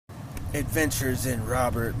Adventures in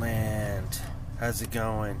Robert Land. How's it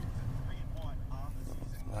going?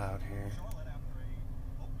 Loud here.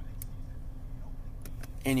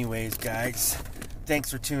 Anyways, guys,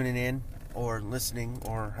 thanks for tuning in or listening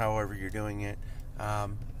or however you're doing it.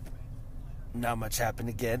 Not much happened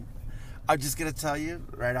again. I'm just gonna tell you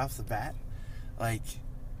right off the bat, like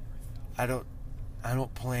I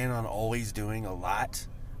don't plan on always doing a lot.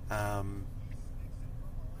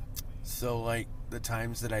 So like the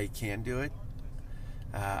times that I can do it,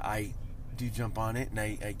 I do jump on it and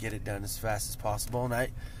I get it done as fast as possible.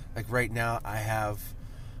 And like right now, I have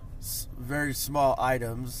very small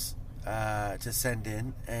items to send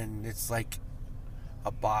in, and it's like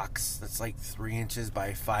a box that's like 3 inches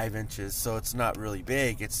by 5 inches, so it's not really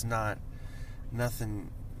big. It's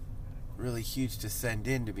nothing really huge to send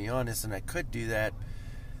in, to be honest. And I could do that,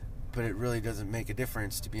 but it really doesn't make a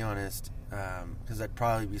difference, to be honest, because I'd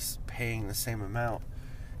probably be paying the same amount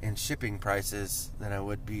in shipping prices than I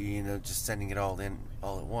would be, just sending it all in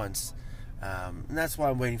all at once. And that's why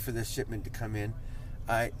I'm waiting for this shipment to come in.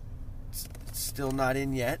 It's still not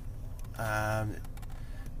in yet.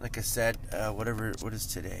 Like I said, what is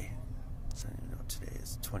today? I don't even know what today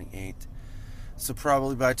is, 28th. So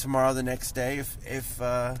probably by tomorrow, the next day, if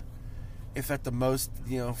at the most,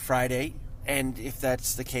 Friday. And if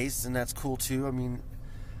that's the case, then that's cool too. I mean,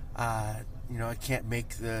 I can't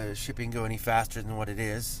make the shipping go any faster than what it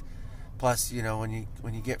is. Plus, when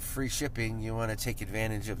you get free shipping, you want to take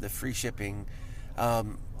advantage of the free shipping.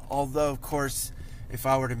 Although, of course, if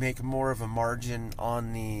I were to make more of a margin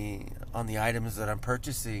on the items that I'm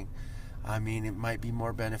purchasing, I mean, it might be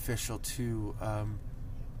more beneficial to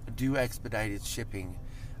do expedited shipping.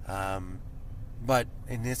 But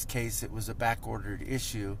in this case, it was a back-ordered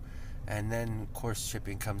issue. And then, of course,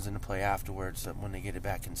 shipping comes into play afterwards when they get it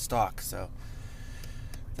back in stock. So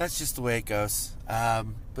that's just the way it goes.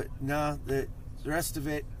 But no, the rest of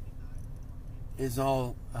it is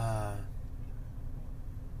all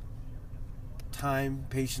time,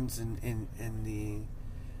 patience, and the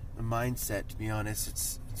mindset. To be honest,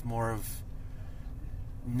 it's more of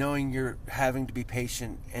knowing you're having to be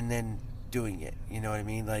patient and then doing it. You know what I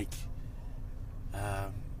mean? Like.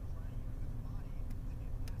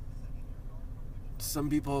 Some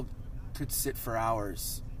people could sit for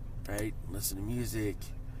hours, right? Listen to music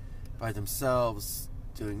by themselves,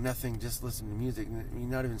 doing nothing, just listening to music. I mean,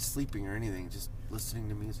 not even sleeping or anything, just listening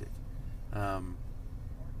to music.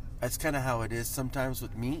 That's kind of how it is sometimes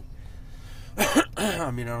with me.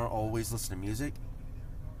 I mean, I don't always listen to music.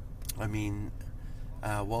 I mean,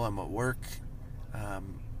 while I'm at work,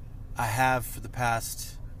 I have for the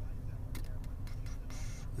past,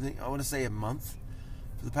 I want to say a month.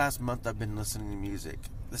 For the past month, I've been listening to music.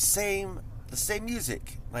 The same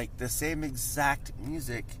music. Like, the same exact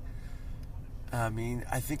music. I mean,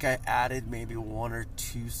 I think I added maybe 1 or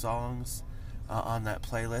 2 songs on that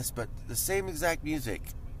playlist, but the same exact music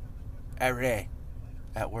every day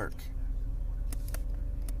at work.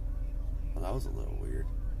 Well, that was a little weird.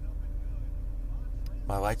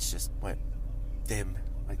 My lights just went dim,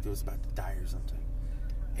 like it was about to die or something.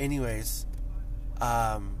 Anyways,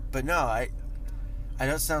 but no, I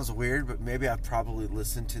know it sounds weird, but maybe I've probably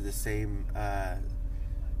listened to the same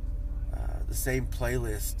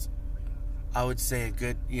playlist. I would say a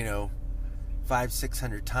good,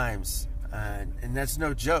 500-600 times, and that's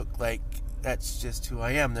no joke. Like, that's just who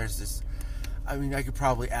I am. There's this. I mean, I could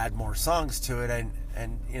probably add more songs to it,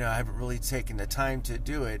 and I haven't really taken the time to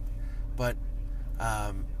do it, but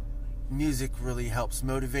music really helps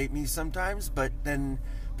motivate me sometimes. But then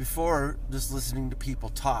before, just listening to people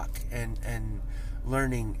talk and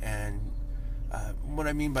learning, and what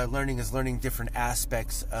I mean by learning is learning different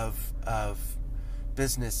aspects of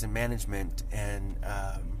business and management and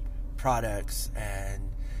products,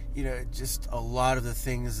 and just a lot of the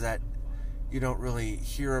things that you don't really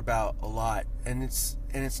hear about a lot. And it's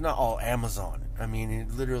not all Amazon. I mean,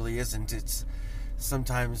 it literally isn't. It's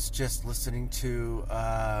sometimes just listening to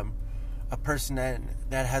a person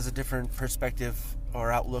that has a different perspective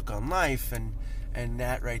or outlook on life, and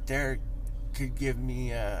that right there could give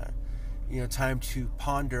me time to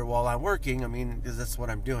ponder while I'm working. I mean, because that's what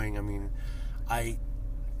I'm doing. I mean, I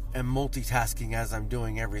am multitasking as I'm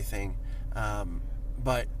doing everything,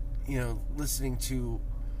 but listening to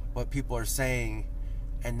what people are saying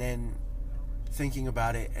and then thinking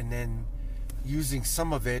about it and then using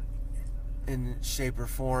some of it in shape or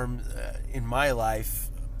form in my life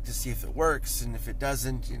to see if it works, and if it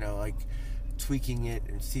doesn't, like tweaking it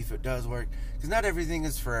and see if it does work, because not everything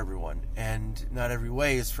is for everyone, and not every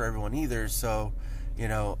way is for everyone either. So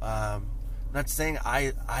not saying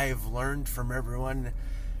I've learned from everyone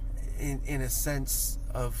in a sense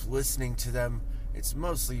of listening to them, it's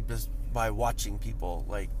mostly just by watching people.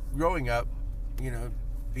 Like growing up,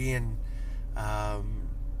 being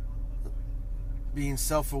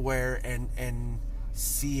self-aware and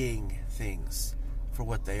seeing things for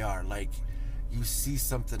what they are. Like you see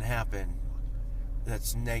something happen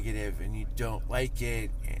that's negative and you don't like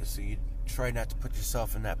it, so you try not to put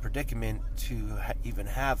yourself in that predicament to even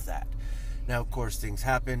have that. Now, of course, things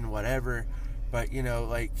happen, whatever, but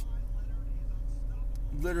like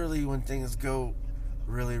literally when things go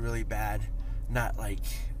really, really bad, not like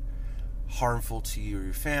harmful to you or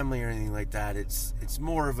your family or anything like that, it's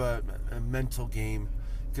more of a mental game,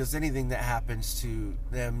 because anything that happens to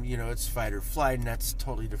them, it's fight or flight, and that's a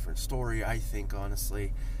totally different story, I think,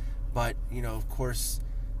 honestly. But of course,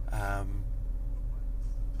 I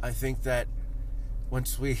think that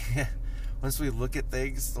once we look at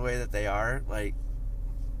things the way that they are, like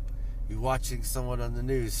you watching someone on the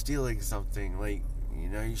news stealing something, like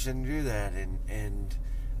you shouldn't do that, and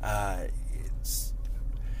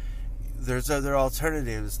there's other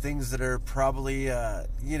alternatives, things that are probably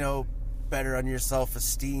better on your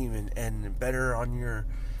self-esteem and better on your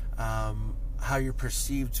how you're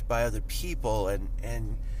perceived by other people,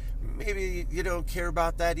 and maybe you don't care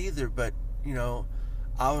about that either, but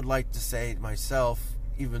I would like to say myself,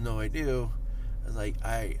 even though I do, like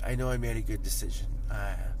I know I made a good decision.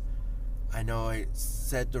 I know I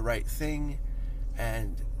said the right thing,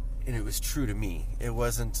 and it was true to me. It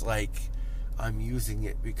wasn't like I'm using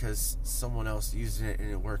it because someone else using it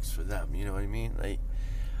and it works for them. You know what I mean? Like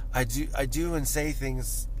I do and say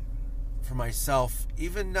things for myself,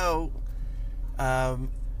 even though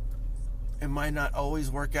it might not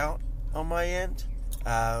always work out on my end,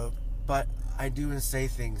 but I do and say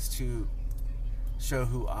things to show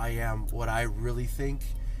who I am, what I really think,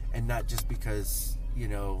 and not just because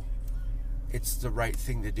it's the right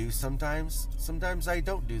thing to do. Sometimes I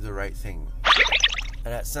don't do the right thing,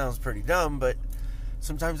 and that sounds pretty dumb, but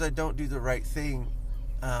sometimes I don't do the right thing,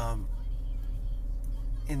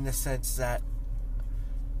 in the sense that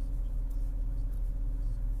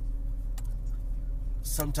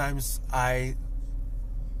sometimes I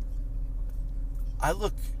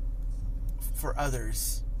look for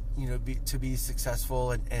others, to be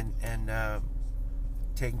successful and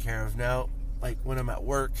taken care of. Now, like when I'm at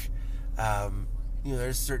work,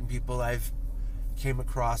 there's certain people I've came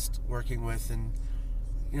across working with, and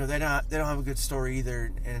they don't have a good story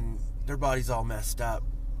either, and their body's all messed up,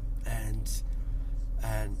 and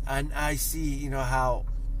I see how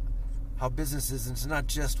businesses, and it's not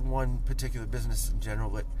just one particular business in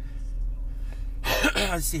general, but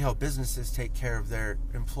I see how businesses take care of their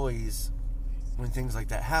employees when things like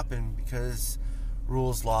that happen, because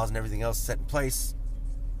rules, laws, and everything else set in place.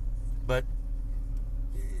 But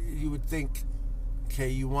you would think, okay,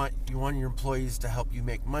 you want your employees to help you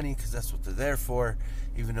make money, because that's what they're there for,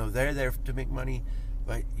 even though they're there to make money,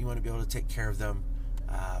 but you want to be able to take care of them,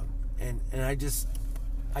 and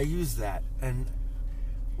I use that, and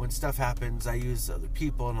when stuff happens, I use other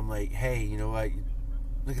people, and I'm like, hey, you know what,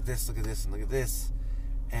 look at this, and look at this,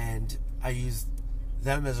 and I use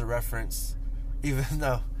them as a reference, even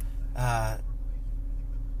though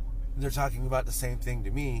they're talking about the same thing to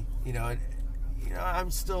me, and I'm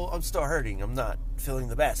still hurting. I'm not feeling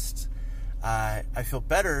the best. I feel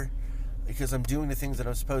better because I'm doing the things that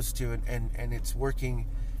I'm supposed to, and it's working.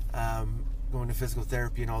 Going to physical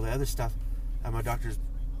therapy and all the other stuff. I have my doctor's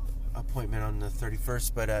appointment on the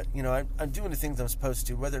 31st, but I'm doing the things I'm supposed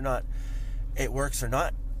to, whether or not it works or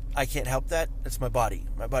not. I can't help that. It's my body.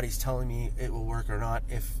 My body's telling me it will work or not,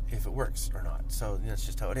 if it works or not. So that's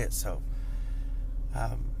just how it is. So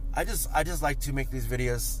I just like to make these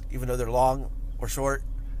videos, even though they're long or short.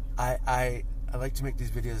 I like to make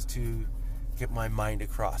these videos to get my mind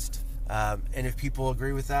across. And if people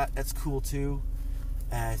agree with that, that's cool too.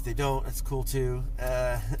 If they don't, that's cool too.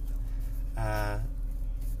 I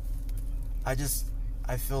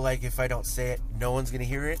feel like if I don't say it, no one's gonna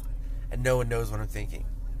hear it, and no one knows what I'm thinking.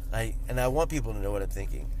 And I want people to know what I'm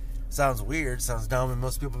thinking. Sounds weird, sounds dumb, and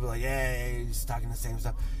most people be like, "Yeah, you're just talking the same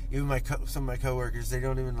stuff." Even some of my coworkers, they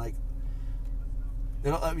don't even they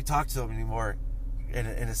don't let me talk to them anymore, in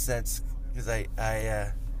a sense, because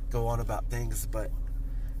I go on about things, but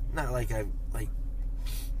not like I'm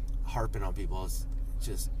harping on people. It's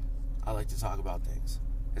just I like to talk about things.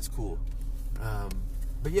 It's cool.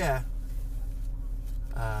 But yeah.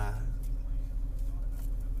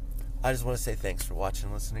 I just want to say thanks for watching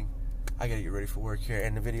and listening. I gotta get ready for work here,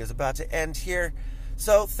 and the video's about to end here.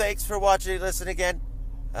 So thanks for watching and listening again.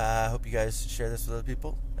 I hope you guys share this with other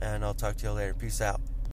people, and I'll talk to you later. Peace out.